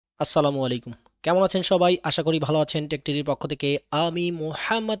আসসালামু আলাইকুম। কেমন আছেন সবাই? আশা করি ভালো আছেন। টেকটিভির পক্ষ থেকে আমি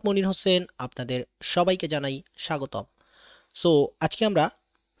মোহাম্মদ মনির হোসেন আপনাদের সবাইকে জানাই স্বাগতম। সো আজকে আমরা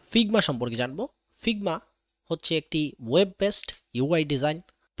ফিগমা সম্পর্কে জানব। ফিগমা হচ্ছে একটি web based UI design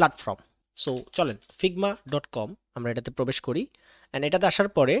platform. So চলেন figma.com আমরা এটাতে প্রবেশ করি। অ্যান্ড এটাতে আসার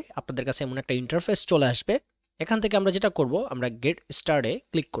পরে আপনাদের কাছে এমন একটা ইন্টারফেস চলে আসবে। এখান থেকে আমরা যেটা করব, আমরা গেট স্টার্টে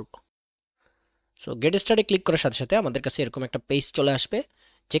ক্লিক করব। সো গেট স্টার্টে ক্লিক করার সাথে সাথে আমাদের কাছে এরকম একটা পেজ চলে আসবে,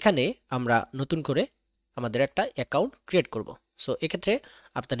 যেখানে আমরা নতুন করে আমাদের একটা অ্যাকাউন্ট ক্রিয়েট করব। সো এক্ষেত্রে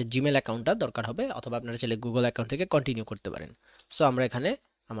আপনাদের জিমেল অ্যাকাউন্টটা দরকার হবে, অথবা আপনারা চাইলে গুগল অ্যাকাউন্ট থেকে কন্টিনিউ করতে পারেন। সো আমরা এখানে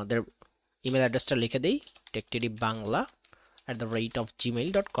আমাদের ইমেল অ্যাড্রেসটা লিখে দিই,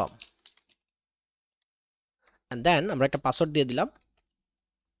 techtdbangla@gmail.com, অ্যান্ড দেন আমরা একটা পাসওয়ার্ড দিয়ে দিলাম।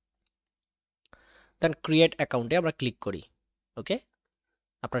 দেন ক্রিয়েট অ্যাকাউন্টে আমরা ক্লিক করি। ওকে,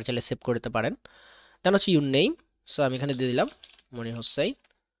 আপনারা চাইলে সেভ করতে পারেন। দেন হচ্ছে ইউর নেম। সো আমি এখানে দিয়ে দিলাম Monir Hossain.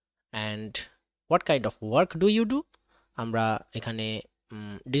 And what kind of work do you do, আমরা এখানে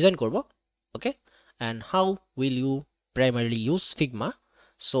ডিজাইন করব। ওকে, and how will you primarily use Figma.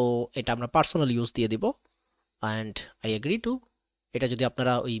 So এটা আমরা পার্সোনাল ইউজ দিয়ে দিব। And I agree to. এটা যদি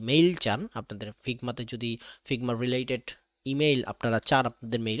আপনারা ওই মেইল চান, আপনাদের ফিগমাতে যদি ফিগমা রিলেটেড ইমেইল আপনারা চান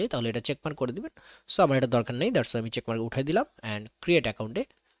আপনাদের মেইলে, তাহলে এটা চেকমার্ক করে দিবেন। সো আমার এটা দরকার নেই, দ্যাটস আমি চেকমার্ক উঠাই দিলাম অ্যান্ড ক্রিয়েট অ্যাকাউন্টে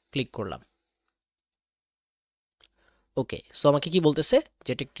ক্লিক করলাম। ওকে, সো আমাকে কি বলতেছে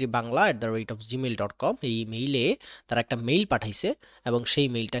যে techtribangla@gmail.com, এই মেইলে তারা একটা মেইল পাঠাইছে এবং সেই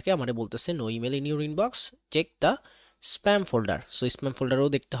মেইলটাকে আমাদের বলতেছে no email in your inbox, check the spam folder. So spam ফোল্ডারও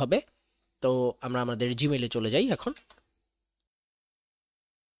দেখতে হবে। তো আমরা আমাদের জিমেইলে চলে যাই এখন।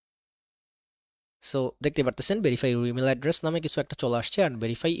 সো দেখতে পারতেছেন ভেরিফাই ইউর ইমেল অ্যাড্রেস নামে কিছু একটা চলে আসছে, অ্যান্ড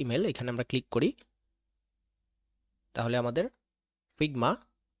ভেরিফাই ইমেল এখানে আমরা ক্লিক করি। তাহলে আমাদের ফিগমা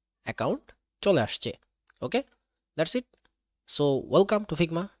অ্যাকাউন্ট চলে আসছে। ওকে, that's it. So welcome to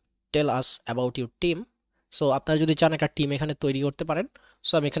Figma, tell us about your team. So আপনারা যদি চান একটা টিম এখানে তৈরি করতে পারেন।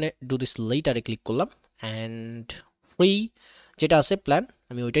 সো আমি এখানে ডু দিস লেটারে ক্লিক করলাম, অ্যান্ড ফ্রি যেটা আছে প্ল্যান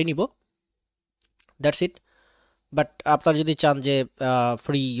আমি ওইটাই নিব। That's it. বাট আপনারা যদি চান যে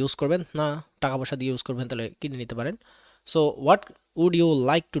ফ্রি ইউজ করবেন না, টাকা পয়সা দিয়ে ইউজ করবেন, তাহলে কিনে নিতে পারেন। So what would you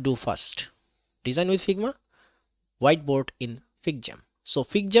like to do first? Design with Figma, white board in ফিগজ্যাম। So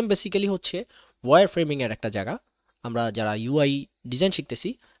ফিগজ্যাম basically হচ্ছে ওয়্যার ফ্রেমিংয়ের একটা জায়গা। আমরা যারা ইউআই ডিজাইন শিখতেছি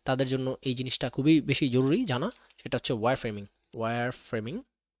তাদের জন্য এই জিনিসটা খুবই বেশি জরুরি জানা। সেটা হচ্ছে ওয়্যার ফ্রেমিং। Wire framing.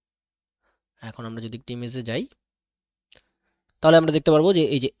 এখন আমরা যদি একটি ইমেজে যাই, তাহলে আমরা দেখতে পারবো যে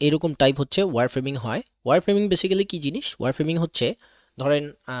এই যে এরকম টাইপ হচ্ছে ওয়্যার ফ্রেমিং হয়। ওয়্যার ফ্রেমিং বেসিক্যালি কি জিনিস? ওয়্যার ফ্রেমিং হচ্ছে, ধরেন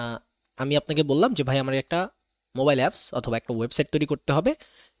আমি আপনাকে বললাম যে ভাই আমার একটা মোবাইল অ্যাপস অথবা একটা ওয়েবসাইট তৈরি করতে হবে,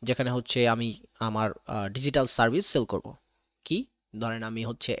 যেখানে হচ্ছে আমি আমার ডিজিটাল সার্ভিস সেল করব। কি, ধরেন আমি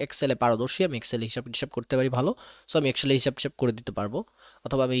হচ্ছে এক্সেলে পারদর্শী, আমি এক্সেলে হিসাব টিসাব করতে পারি ভালো। সো আমি এক্সেলে হিসাব টিসাব করে দিতে পারবো।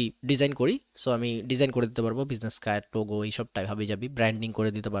 অথবা আমি ডিজাইন করি, সো আমি ডিজাইন করে দিতে পারবো বিজনেস কার্ড, লোগো, এইসব টাইপ হাবি যাবি ব্র্যান্ডিং করে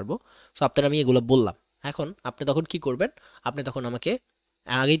দিতে পারবো। সো আপনার আমি এগুলো বললাম। এখন আপনি তখন কি করবেন? আপনি তখন আমাকে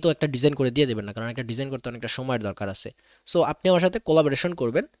আগেই তো একটা ডিজাইন করে দিয়ে দেবেন না, কারণ একটা ডিজাইন করতে অনেকটা সময়ের দরকার আছে। সো আপনি আমার সাথে কোলাবোরেশন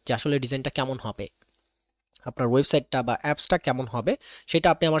করবেন যে আসলে ডিজাইনটা কেমন হবে, আপনার ওয়েবসাইটটা বা অ্যাপসটা কেমন হবে, সেটা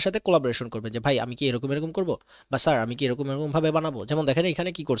আপনি আমার সাথে কোলাবোরেশন করবেন যে ভাই আমি কি এরকম এরকম করব, বা স্যার আমি কি এরকম এরকমভাবে বানাবো। যেমন দেখেন এখানে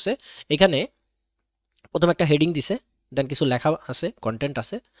কি করছে, এখানে প্রথমে একটা হেডিং দিছে, দেন কিছু লেখা আছে, কন্টেন্ট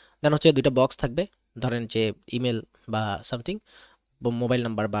আছে, দেন হচ্ছে দুইটা বক্স থাকবে, ধরেন যে ইমেল বা সামথিং, মোবাইল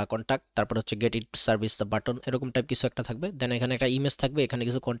নাম্বার বা কন্ট্যাক্ট, তারপর হচ্ছে get it service the button, এরকম টাইপ কিছু একটা থাকবে। দেন এখানে একটা ইমেজ থাকবে, এখানে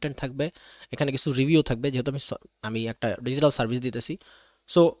কিছু কন্টেন্ট থাকবে, এখানে কিছু রিভিউ থাকবে, যেহেতু আমি একটা ডিজিটাল সার্ভিস দিতেছি।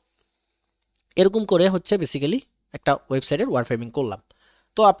 সো এরকম করে হচ্ছে বেসিক্যালি একটা ওয়েবসাইটের ওয়ার ফ্রেমিং করলাম।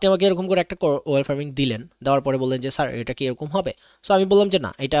 তো আপনি আমাকে এরকম করে একটা ওয়ার ফ্রেমিং দিলেন, দেওয়ার পরে বললেন যে স্যার এটা কি এরকম হবে? সো আমি বললাম যে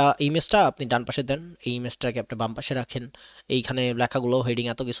না, এটা ইমেজটা আপনি ডান পাশে দেন, এই ইমেজটাকে আপনি বাম পাশে রাখেন, এইখানে লেখাগুলো হেডিং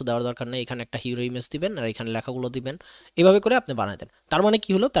এত কিছু দেওয়ার দরকার নেই, এখানে একটা হিরো ইমেজ দিবেন আর এখানে লেখাগুলো দিবেন, এভাবে করে আপনি বানাই দেন। তার মানে কি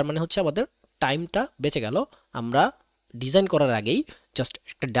হলো? তার মানে হচ্ছে আমাদের টাইমটা বেঁচে গেল। আমরা ডিজাইন করার আগেই জাস্ট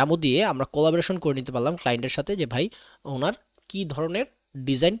একটা ডেমো দিয়ে আমরা কোলাবোরেশন করে নিতে পারলাম ক্লায়েন্টের সাথে, যে ভাই ওনার কি ধরনের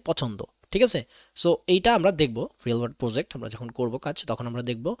ডিজাইন পছন্দ। ঠিক আছে? সো এইটা আমরা দেখব রিয়েল ওয়ার্ল্ড প্রজেক্ট আমরা যখন করব কাজ, তখন আমরা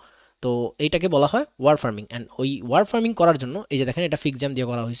দেখব। তো এইটাকে বলা হয় ওয়ার ফার্মিং। অ্যান্ড ওই ওয়ার ফার্মিং করার জন্য এই যে দেখেন এটা ফিগ জ্যাম দিয়ে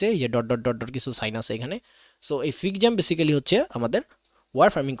করা হয়েছে, এই যে ডট ডট ডট ডট কিছু সাইন আছে এখানে। সো এই ফিগ জ্যাম বেসিক্যালি হচ্ছে আমাদের ওয়ার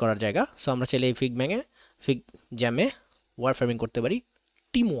ফার্মিং করার জায়গা। সো আমরা চাইলে এই ফিগ জ্যামে ওয়ার ফার্মিং করতে পারি।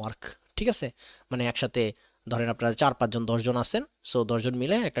 টিম ওয়ার্ক, ঠিক আছে? মানে একসাথে ধরেন আপনারা 4-5 জন 10 জন আছেন, সো 10 জন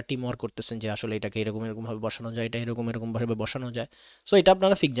মিলে একটা টিম ওয়ার্ক করতেছেন যে আসলে এটাকে এরকম এরকমভাবে বসানো যায়, এটা এরকম এরকমভাবে বসানো যায়। সো এটা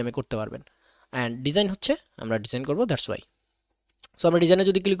আপনারা ফিগ জ্যামে করতে পারবেন। অ্যান্ড ডিজাইন হচ্ছে আমরা ডিজাইন করবো, দ্যাটস ওয়াই। সো আমরা ডিজাইনে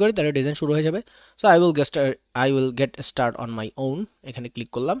যদি ক্লিক করি তাহলে ডিজাইন শুরু হয়ে যাবে। So I will get start on my own, এখানে ক্লিক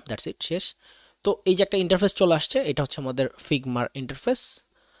করলাম, দ্যাটস ইট, শেষ। তো এই যে একটা ইন্টারফেস চলে আসছে, এটা হচ্ছে আমাদের ফিগমার ইন্টারফেস।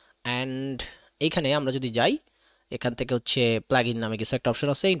 অ্যান্ড এইখানে আমরা যদি যাই, এখান থেকে হচ্ছে প্লাগইন নামে কিছু একটা অপশন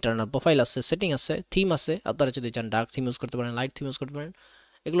আছে, ইন্টারনাল প্রোফাইল আছে, সেটিং আছে, থিম আছে। আপনারা যদি চান ডার্ক থিম ইউজ করতে পারেন, লাইট থিম ইউজ করতে পারেন,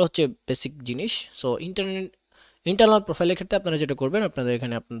 এগুলো হচ্ছে বেসিক জিনিস। সো ইন্টারনাল প্রোফাইলের ক্ষেত্রে আপনারা যেটা করবেন, আপনাদের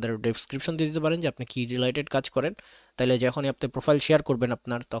এখানে আপনাদের ডেসক্রিপশন দিয়ে দিতে পারেন যে আপনি কি রিলেটেড কাজ করেন, তাহলে যখনই আপনি প্রোফাইল শেয়ার করবেন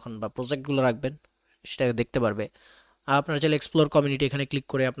আপনার, তখন বা প্রজেক্টগুলো রাখবেন, সেটা দেখতে পারবে। আর আপনারা চাইলে এক্সপ্লোর কমিউনিটি এখানে ক্লিক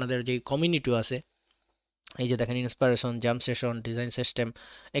করে আপনাদের যে কমিউনিটিও আছে, এই যে দেখেন ইন্সপিরেশন, জাম সেশন, ডিজাইন সিস্টেম,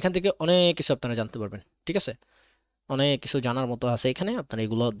 এখান থেকে অনেক কিছু আপনারা জানতে পারবেন। ঠিক আছে, অনেক কিছু জানার মতো আছে এখানে, আপনারা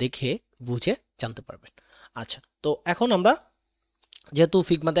এগুলো দেখে বুঝে জানতে পারবেন। আচ্ছা, তো এখন আমরা যেহেতু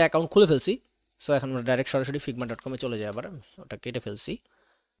ফিগমাতে অ্যাকাউন্ট খুলে ফেলছি, সো এখন আমরা ডাইরেক্ট সরাসরি figma.com-এ চলে যাই। আবার আমি ওটা কেটে ফেলছি।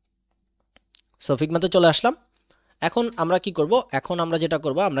 সো ফিগমাতে চলে আসলাম। এখন আমরা কি করব, এখন আমরা যেটা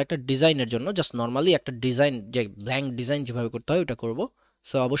করব, আমরা একটা ডিজাইনের জন্য জাস্ট নর্মালি একটা ডিজাইন, যে ব্ল্যাঙ্ক ডিজাইন যেভাবে করতে হয় ওটা করব।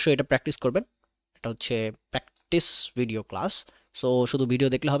 সো অবশ্যই এটা প্র্যাকটিস করবেন, এটা হচ্ছে প্র্যাকটিস ভিডিও ক্লাস। সো শুধু ভিডিও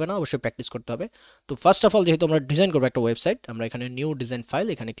দেখলে হবে না, অবশ্যই প্র্যাকটিস করতে হবে। তো ফার্স্ট অফ অল, যেহেতু আমরা ডিজাইন করবো একটা ওয়েবসাইট, আমরা এখানে নিউ ডিজাইন ফাইল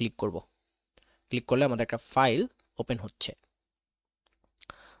এখানে ক্লিক করব। ক্লিক করলে আমাদের একটা ফাইল ওপেন হচ্ছে।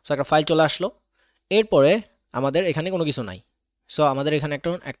 সো একটা ফাইল চলে আসলো। এরপরে আমাদের এখানে কোনো কিছু নাই। সো আমাদের এখানে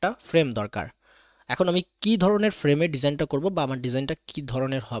একটা ফ্রেম দরকার। এখন আমি কি ধরনের ফ্রেমের ডিজাইনটা করব, বা আমার ডিজাইনটা কি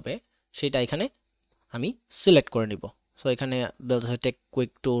ধরনের হবে, সেটা এখানে আমি সিলেক্ট করে নিব। সো এখানে বলতেছে take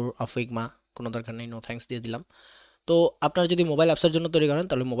quick tour of Figma, কোনো দরকার নেই, নো থ্যাঙ্কস দিয়ে দিলাম। তো আপনারা যদি মোবাইল অ্যাপসের জন্য তৈরি করেন,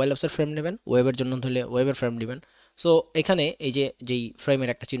 তাহলে মোবাইল অ্যাপসের ফ্রেম নেবেন, ওয়েবের জন্য হলে ওয়েবের ফ্রেম নেবেন। সো এখানে এই যে যেই ফ্রেমের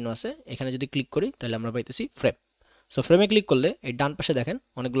একটা চিহ্ন আছে, এখানে যদি ক্লিক করি তাহলে আমরা পাইতেছি ফ্রেম। সো ফ্রেমে ক্লিক করলে এই ডান পাশে দেখেন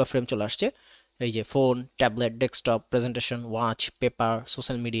অনেকগুলো ফ্রেম চলে আসছে। এই যে phone, tablet, desktop, presentation, watch, paper,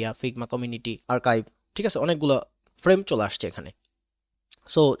 social media, Figma community, archive, ঠিক আছে, অনেকগুলো ফ্রেম চলে আসছে এখানে।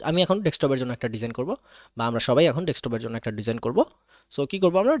 সো আমি এখন ডেস্কটপের জন্য একটা ডিজাইন করব, বা আমরা সবাই এখন ডেস্কটপের জন্য একটা ডিজাইন করব। সো কি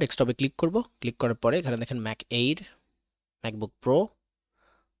করব, আমরা ডেস্কটপে ক্লিক করব। ক্লিক করার পরে এখানে দেখেন ম্যাক 8, ম্যাকবুক প্রো,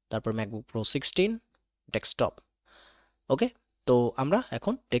 তারপর ম্যাকবুক প্রো 16 ডেস্কটপ। ওকে, তো আমরা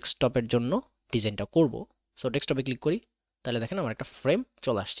এখন ডেস্কটপের জন্য ডিজাইনটা করব। সো ডেস্কটপে ক্লিক করি, তাহলে দেখেন আমার একটা ফ্রেম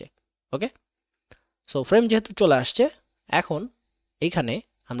চলে আসছে। ওকে, সো ফ্রেম যেহেতু চলে আসছে, এখন এইখানে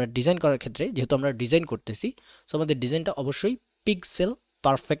আমরা ডিজাইন করার ক্ষেত্রে, যেহেতু আমরা ডিজাইন করতেছি, সো আমাদের ডিজাইনটা অবশ্যই পিক্সেল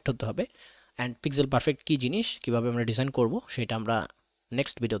পারফেক্ট হতে হবে। অ্যান্ড পিক্সেল পারফেক্ট কী জিনিস, কীভাবে আমরা ডিজাইন করব, সেটা আমরা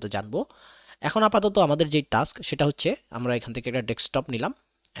নেক্সট ভিডিওতে জানবো। এখন আপাতত আমাদের যেই টাস্ক, সেটা হচ্ছে আমরা এখান থেকে একটা ডেস্কটপ নিলাম।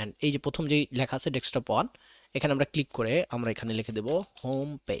 অ্যান্ড এই যে প্রথম যেই লেখা আছে ডেস্কটপ 1, এখানে আমরা ক্লিক করে আমরা এখানে লিখে দেব হোম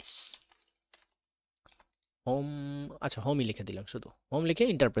পেজ, হোম, আচ্ছা হোমই লিখে দিলাম, শুধু হোম লিখে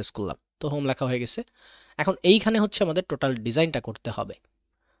ইন্টারপ্রেস করলাম, তো হোম লেখা হয়ে গেছে। এখন এইখানে হচ্ছে আমাদের টোটাল ডিজাইনটা করতে হবে।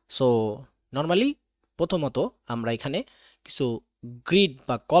 সো নর্মালি প্রথমত আমরা এখানে কিছু গ্রিড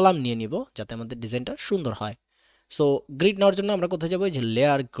বা কলাম নিয়ে নিব, যাতে আমাদের ডিজাইনটা সুন্দর হয়। সো গ্রিড নেওয়ার জন্য আমরা কোথায় যাবো, যে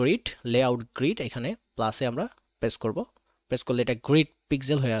লেয়ার গ্রিড, লেআউট গ্রিড, এখানে প্লাসে আমরা প্রেস করব। প্রেস করলে এটা গ্রিড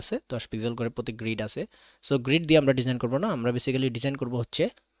পিক্সেল হয়ে আছে, 10 পিক্সেল করে প্রতি গ্রিড আছে। সো গ্রিড দিয়ে আমরা ডিজাইন করব না, আমরা বেসিক্যালি ডিজাইন করব হচ্ছে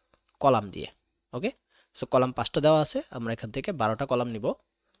কলাম দিয়ে। ওকে, সো কলাম 5টা দেওয়া আছে, আমরা এখান থেকে 12টা কলাম নিব।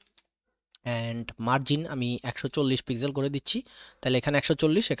 অ্যান্ড মার্জিন আমি 140 পিক্সেল করে দিচ্ছি, তাহলে এখানে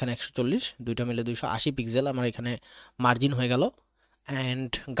 140, এখানে 140, দুইটা মিলে 280 পিক্সেল আমার এখানে মার্জিন হয়ে গেল।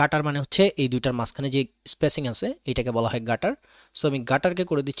 অ্যান্ড গাটার মানে হচ্ছে এই দুইটার মাঝখানে যে স্পেসিং আছে, এটাকে বলা হয় গাটার। সো আমি গাটারকে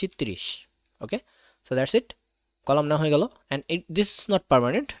করে দিচ্ছি 30। ওকে, সো দ্যাটস ইট, কলাম না হয়ে গেল। And this is not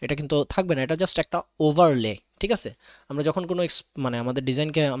permanent, এটা কিন্তু থাকবে না, এটা জাস্ট একটা ওভারলে। ঠিক আছে, আমরা যখন কোনো মানে আমাদের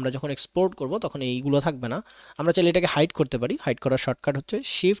ডিজাইনকে আমরা যখন এক্সপোর্ট করব, তখন এইগুলো থাকবে না। আমরা চাইলে এটাকে হাইড করতে পারি, হাইড করার শর্টকাট হচ্ছে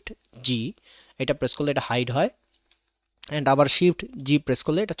শিফট জি, এটা প্রেস করলে এটা হাইড হয়। অ্যান্ড আবার শিফট জি প্রেস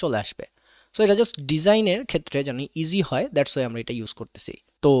করলে এটা চলে আসবে। সো এটা জাস্ট ডিজাইনের ক্ষেত্রে যেন ইজি হয়, দ্যাটস ওয়াই আমরা এটা ইউজ করতেছি।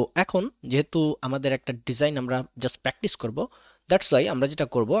 তো এখন যেহেতু আমাদের একটা ডিজাইন আমরা জাস্ট প্র্যাকটিস করব, দ্যাটস ওয়াই আমরা যেটা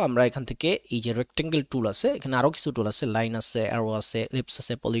করব, আমরা এখান থেকে এই যে রেক্টেঙ্গেল টুল আছে, এখানে আরও কিছু টুল আছে, লাইন আছে, অ্যারো আছে, লিপস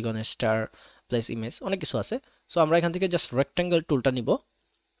আছে, পলিগন, স্টার, প্লেস ইমেজ, অনেক কিছু আছে। সো আমরা এখান থেকে জাস্ট রেক্টেঙ্গেল টুলটা নিব।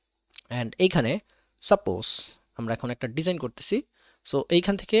 অ্যান্ড এইখানে সাপোজ আমরা এখন একটা ডিজাইন করতেছি, সো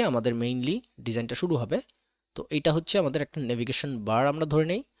এইখান থেকে আমাদের মেইনলি ডিজাইনটা শুরু হবে। তো এইটা হচ্ছে আমাদের একটা নেভিগেশন বার আমরা ধরে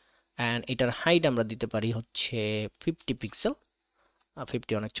নেই। অ্যান্ড এটার হাইট আমরা দিতে পারি হচ্ছে 50 পিক্সেল,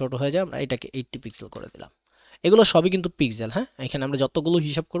 50 অনেক ছোট হয়ে যায়, আমরা এটাকে 80 পিক্সেল করে দিলাম। এগুলো সবই কিন্তু পিক্সেল, হ্যাঁ, এখানে আমরা যতগুলো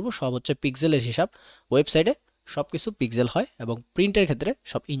হিসাব করব সব হচ্ছে পিক্সেলের হিসাব। ওয়েবসাইটে সব কিছু পিক্সেল হয়, এবং প্রিন্টের ক্ষেত্রে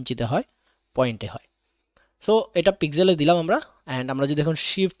সব ইঞ্চিতে হয়, পয়েন্টে হয়। সো এটা পিক্সেলে দিলাম আমরা। অ্যান্ড আমরা যদি এখন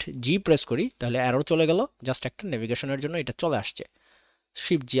শিফট জি প্রেস করি, তাহলে অ্যারো চলে গেল, জাস্ট একটা নেভিগেশনের জন্য এটা চলে আসছে।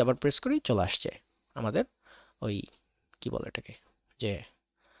 শিফট জি আবার প্রেস করি, চলে আসছে আমাদের ওই কি বলে এটাকে, যে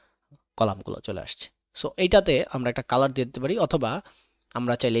কলামগুলো চলে আসছে। সো এইটাতে আমরা একটা কালার দিয়ে দিতে পারি, অথবা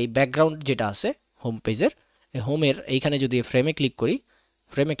আমরা চাইলে এই ব্যাকগ্রাউন্ড যেটা আছে হোম পেজের, এই হোমের এইখানে যদি ফ্রেমে ক্লিক করি,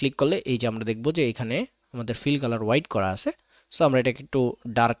 ফ্রেমে ক্লিক করলে এই যে আমরা দেখব যে এখানে আমাদের ফিল কালার হোয়াইট করা আছে। সো আমরা এটাকে একটু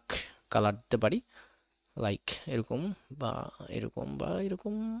ডার্ক কালার দিতে পারি, লাইক এরকম বা এরকম বা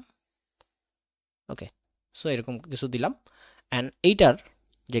এরকম। ওকে, সো এরকম কিছু দিলাম। অ্যান্ড এইটার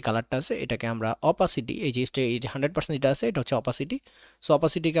যে কালারটা আছে এটাকে আমরা অপাসিটি, এই যে 100% যেটা আছে এটা হচ্ছে অপাসিটি। সো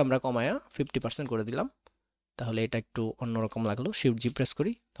অপাসিটিকে আমরা কমায়া 50% করে দিলাম, তাহলে এটা একটু অন্যরকম লাগলো। শিফট জি প্রেস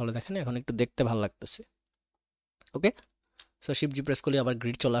করি, তাহলে দেখেন এখন একটু দেখতে ভালো লাগতেছে। ওকে, সো শিফট জি প্রেস করলে আবার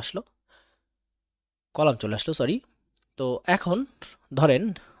গ্রিড চলে আসলো, কলাম চলে আসলো, সরি। তো এখন ধরেন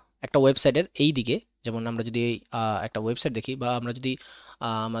একটা ওয়েবসাইটের এই দিকে, যেমন আমরা যদি একটা ওয়েবসাইট দেখি বা আমরা যদি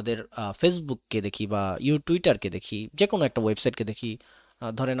আমাদের ফেসবুককে দেখি বা টুইটারকে দেখি, যে কোনো একটা ওয়েবসাইটকে দেখি,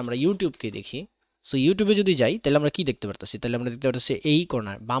 ধরেন আমরা ইউটিউবকে দেখি। সো ইউটিউবে যদি যাই তাহলে আমরা কি দেখতে পারতেছি, তাহলে আমরা দেখতে পারতেছি এই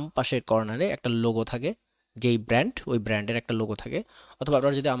কর্নার বাম পাশের কর্নারে একটা লোগো থাকে, যেই ব্র্যান্ড ওই ব্র্যান্ডের একটা লোগো থাকে। অথবা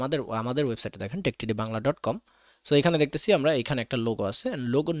আপনারা যদি আমাদের আমাদের ওয়েবসাইটে দেখেন techtdbangla.com, সো এখানে দেখতেছি আমরা এখানে একটা লোগো আছে,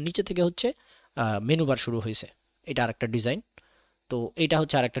 লোগোর নিচে থেকে হচ্ছে মেনু বার শুরু হয়েছে। এটা আরেকটা ডিজাইন, তো এইটা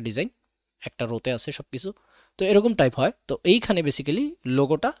হচ্ছে আরেকটা ডিজাইন, একটা রোতে আছে সব কিছু। তো এরকম টাইপ হয়। তো এইখানে বেসিক্যালি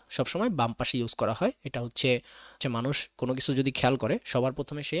লোগোটা সবসময় বাম পাশে ইউজ করা হয়। এটা হচ্ছে মানুষ কোনো কিছু যদি খেয়াল করে সবার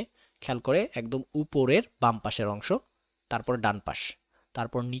প্রথমে সে খেয়াল করে একদম উপরের বাম পাশের অংশ, তারপর ডান পাশ,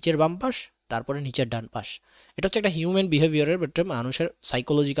 তারপর নিচের বাম পাশ, তারপরে নিচের ডান পাশ। এটা হচ্ছে একটা হিউম্যান বিহেভিয়ারের মানুষের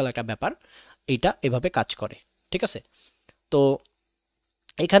সাইকোলজিক্যাল একটা ব্যাপার, এইটা এভাবে কাজ করে। ঠিক আছে, তো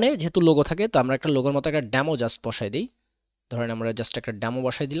এখানে যেহেতু লোগো থাকে, তো আমরা একটা লোগোর মতো একটা ড্যামো জাস্ট বসাই দিই। ধরেন আমরা জাস্ট একটা ড্যামো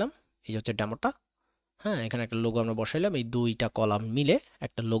বসাই দিলাম, এই যে হচ্ছে ড্যামোটা। হ্যাঁ, এখানে একটা লোগো আমরা বসাইলাম, এই দুইটা কলাম মিলে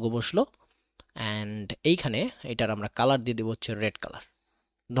একটা লোগো বসলো। অ্যান্ড এইখানে এটার আমরা কালার দিয়ে দেবো হচ্ছে রেড কালার।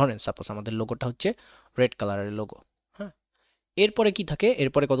 ধরেন সাপোজ আমাদের লোগোটা হচ্ছে রেড কালারের লোগো। হ্যাঁ, এরপরে কি থাকে,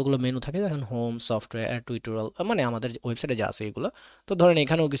 এরপরে কতগুলো মেনু থাকে, দেখেন হোম, সফটওয়্যার, টিউটোরিয়াল, মানে আমাদের ওয়েবসাইটে যা আছে এগুলো। তো ধরেন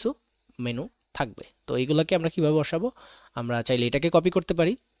এখানেও কিছু মেনু থাকবে। তো এইগুলোকে আমরা কিভাবে বসাবো, আমরা চাইলে এটাকে কপি করতে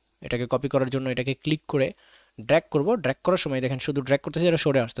পারি। এটাকে কপি করার জন্য এটাকে ক্লিক করে ড্র্যাগ করব। ড্র্যাগ করার সময় দেখেন শুধু ড্র্যাগ করতেছে, এটা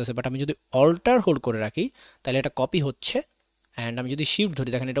সরে আসতেছে। বাট আমি যদি অল্টার হোল্ড করে রাখি তাহলে এটা কপি হচ্ছে। অ্যান্ড আমি যদি শিফট ধরি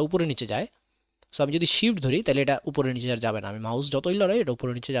দেখেন এটা উপরে নিচে যায়। সো আমি যদি শিফট ধরি তাহলে এটা উপরে নিচে আর যাবে না, আমি মাউস যতই লড়াই এটা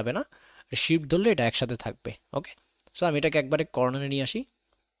উপরে নিচে যাবে না, শিফট ধরলে এটা একসাথে থাকবে। ওকে, সো আমি এটাকে একবারে কর্নারে নিয়ে আসি,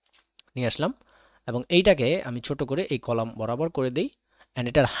 নিয়ে আসলাম, এবং এইটাকে আমি ছোট করে এই কলাম বরাবর করে দিই। অ্যান্ড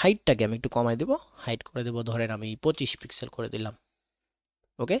এটার হাইটটাকে আমি একটু কমাই দেবো, হাইট করে দেবো ধরেন আমি 25 পিক্সেল করে দিলাম।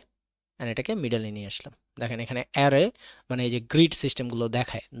 ওকে, অ্যান্ড এটাকে মিডলে নিয়ে আসলাম। দেখেন এখানে অ্যারে, মানে এই যে গ্রিড সিস্টেমগুলো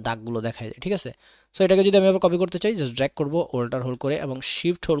দেখায়, দাগগুলো দেখায়, ঠিক আছে। সো এটাকে যদি আমি আবার কপি করতে চাই, জাস্ট ড্র্যাগ করবো, অল্টার হোল্ড করে এবং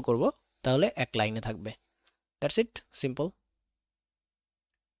শিফট হোল্ড করব, তাহলে এক লাইনে থাকবে। That's it, simple.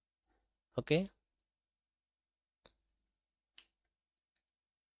 Okay,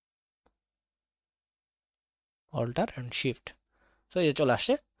 alter and shift, so এই যে চলে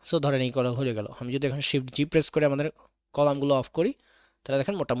আসছে। সো ধরেন এই কলম হয়ে গেল। আমি যদি এখন শিফট জি প্রেস করে আমাদের কলামগুলো অফ করি, তাহলে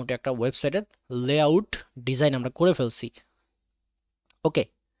দেখেন মোটামুটি একটা ওয়েবসাইটের লেআউট ডিজাইন আমরা করে ফেলছি। ওকে,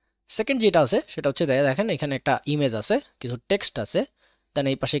 সেকেন্ড যেটা আছে সেটা হচ্ছে দেখেন এখানে একটা ইমেজ আছে, কিছু টেক্সট আছে, দেন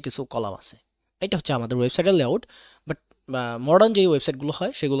এই পাশে কিছু কলাম আছে। এটা হচ্ছে আমাদের ওয়েবসাইটের লেআউট। বাট মডার্ন যে ওয়েবসাইটগুলো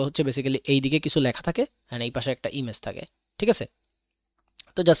হয় সেগুলো হচ্ছে বেসিক্যালি এই দিকে কিছু লেখা থাকে অ্যান্ড এই পাশে একটা ইমেজ থাকে। ঠিক আছে,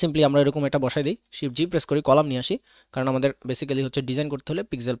 তো জাস্ট সিম্পলি আমরা এরকম একটা বসাই দিই, শিফট জি প্রেস করি, কলাম নিয়ে আসি, কারণ আমাদের বেসিক্যালি হচ্ছে ডিজাইন করতে হলে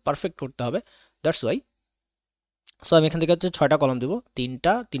পিক্সেল পারফেক্ট করতে হবে, দ্যাটস ওয়াই। সো আমি এখান থেকে হচ্ছে 6টা কলাম দিব,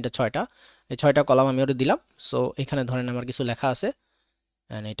 তিনটা তিনটা 6টা, এই 6টা কলাম আমি ওটা দিলাম। সো এখানে ধরেন আমার কিছু লেখা আছে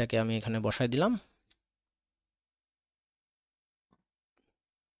অ্যান্ড এটাকে আমি এখানে বসাই দিলাম।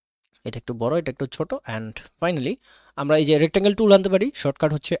 এটা একটু বড়, এটা একটু ছোট। অ্যান্ড ফাইনালি আমরা এই যে রেক্ট্যাঙ্গেল টুল আনতে পারি,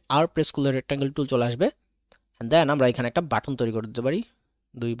 শর্টকাট হচ্ছে আর প্রেস করলে রেক্ট্যাঙ্গেল টুল চলে আসবে। অ্যান্ড দেন আমরা এখানে একটা বাটন তৈরি করে দিতে পারি,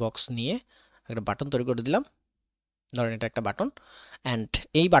 দুই বক্স নিয়ে একটা বাটন তৈরি করে দিলাম। ধরেন এটা একটা বাটন, অ্যান্ড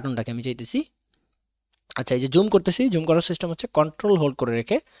এই বাটনটাকে আমি চাইতেছি, আচ্ছা এই যে জুম করতেছি, জুম করার সিস্টেম হচ্ছে কন্ট্রোল হোল্ড করে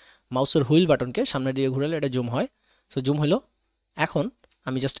রেখে মাউসের হুইল বাটনকে সামনের দিকে ঘুরালে এটা জুম হয়। সো জুম হলো। এখন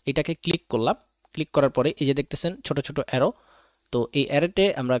আমি জাস্ট এটাকে ক্লিক করলাম, ক্লিক করার পরে এই যে দেখতেছেন ছোট ছোট অ্যারো, তো এই অ্যারেতে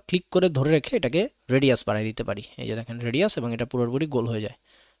আমরা ক্লিক করে ধরে রেখে এটাকে রেডিয়াস বাড়াই দিতে পারি। এই যে দেখেন রেডিয়াস, এবং এটা পুরোপুরি গোল হয়ে যায়।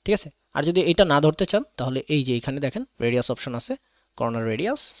 ঠিক আছে, আর যদি এটা না ধরতে চান তাহলে এই যে এখানে দেখেন রেডিয়াস অপশন আছে, কর্নার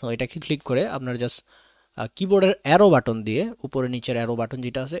রেডিয়াস। সো এটাকে ক্লিক করে আপনার জাস্ট কিবোর্ডের অ্যারো বাটন দিয়ে উপরে নিচের অ্যারো বাটন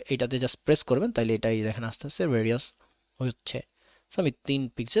যেটা আছে এটাতে জাস্ট প্রেস করবেন, তাহলে এটাই দেখেন আস্তে আস্তে রেডিয়াস হচ্ছে। সো আমি 3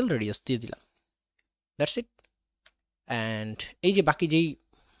 পিক্সেল রেডিয়াস দিয়ে দিলাম, দ্যাটস ইট। অ্যান্ড এই যে বাকি যেই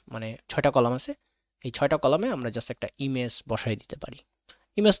মানে 6টা কলাম আছে, এই 6টা কলামে আমরা জাস্ট একটা ইমেজ বসাই দিতে পারি।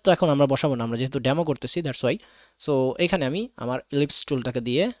 ইমেজ তো এখন আমরা বসাবো না, আমরা যেহেতু ডেমো করতেছি, দ্যাটস ওয়াই। সো এখানে আমি আমার এলিপস টুলটাকে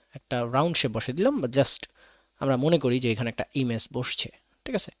দিয়ে একটা রাউন্ড শেপ বসাই দিলাম, বা জাস্ট আমরা মনে করি যে এখানে একটা ইমেজ বসছে।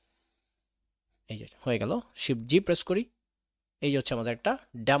 ঠিক আছে, এই যে হয়ে গেল, শিফট জি প্রেস করি, এই যে হচ্ছে আমাদের একটা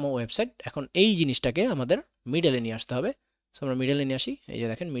ডেমো ওয়েবসাইট। এখন এই জিনিসটাকে আমাদের মিডলে নিয়ে আসতে হবে। সো আমরা মিডলে নিয়ে আসি, এই যে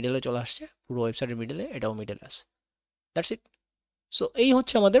দেখেন মিডলে চলে আসছে, পুরো ওয়েবসাইটের মিডলে, এটাও মিডলে আছে। That's it. সো এই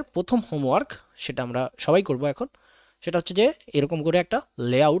হচ্ছে আমাদের প্রথম হোমওয়ার্ক, সেটা আমরা সবাই করব এখন। সেটা হচ্ছে যে এরকম করে একটা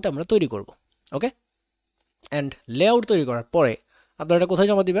লেআউট আমরা তৈরি করব। ওকে, অ্যান্ড লেআউট তৈরি করার পরে আপনারা এটা কোথায়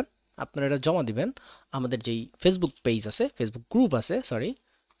জমা দিবেন? আপনারা এটা জমা দিবেন আমাদের যেই ফেসবুক পেজ আছে, ফেসবুক গ্রুপ আছে, সরি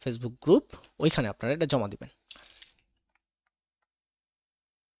ফেসবুক গ্রুপ, ওইখানে আপনারা এটা জমা দিবেন।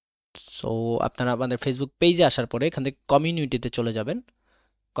 সো আপনারা আমাদের ফেসবুক পেজে আসার পরে এখান থেকে কমিউনিটিতে চলে যাবেন।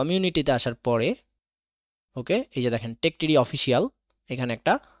 কমিউনিটিতে আসার পরে ওকে, এই যে দেখেন টেকটিডি অফিসিয়াল, এখানে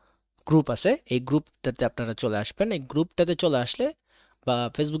একটা গ্রুপ আছে, এই গ্রুপটাতে আপনারা চলে আসবেন। এই গ্রুপটাতে চলে আসলে বা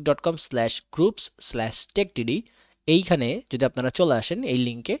facebook.com/groups/techtd, এইখানে যদি আপনারা চলে আসেন এই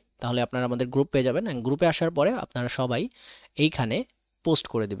লিঙ্কে, তাহলে আপনারা আমাদের গ্রুপ পেয়ে যাবেন। গ্রুপে আসার পরে আপনারা সবাই এইখানে পোস্ট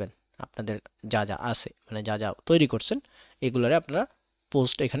করে দিবেন আপনাদের যা যা আছে, মানে যা যা তৈরি করছেন এগুলোরে আপনারা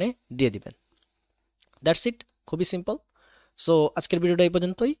পোস্ট এখানে দিয়ে দিবেন। দ্যাটস ইট, খুবই সিম্পল। সো আজকের ভিডিওটা এই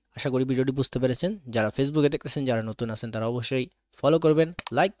পর্যন্তই। আশা করি ভিডিওটি বুঝতে পেরেছেন। যারা ফেসবুকে দেখতেছেন, যারা নতুন আছেন, তারা অবশ্যই ফলো করবেন,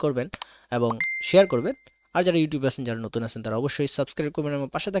 লাইক করবেন এবং শেয়ার করবেন। আর যারা ইউটিউবে আছেন, যারা নতুন আছেন, তারা অবশ্যই সাবস্ক্রাইব করবেন এবং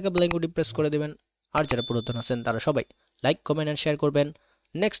পাশে থাকা বেল আইকনটি প্রেস করে দেবেন। আর যারা পুরাতন আছেন, তারা সবাই লাইক, কমেন্ট এন্ড শেয়ার করবেন।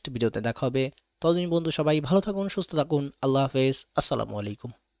 নেক্সট ভিডিওতে দেখা হবে। ততদিন বন্ধু সবাই ভালো থাকুন, সুস্থ থাকুন। আল্লাহ হাফেজ, আসসালামু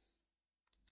আলাইকুম।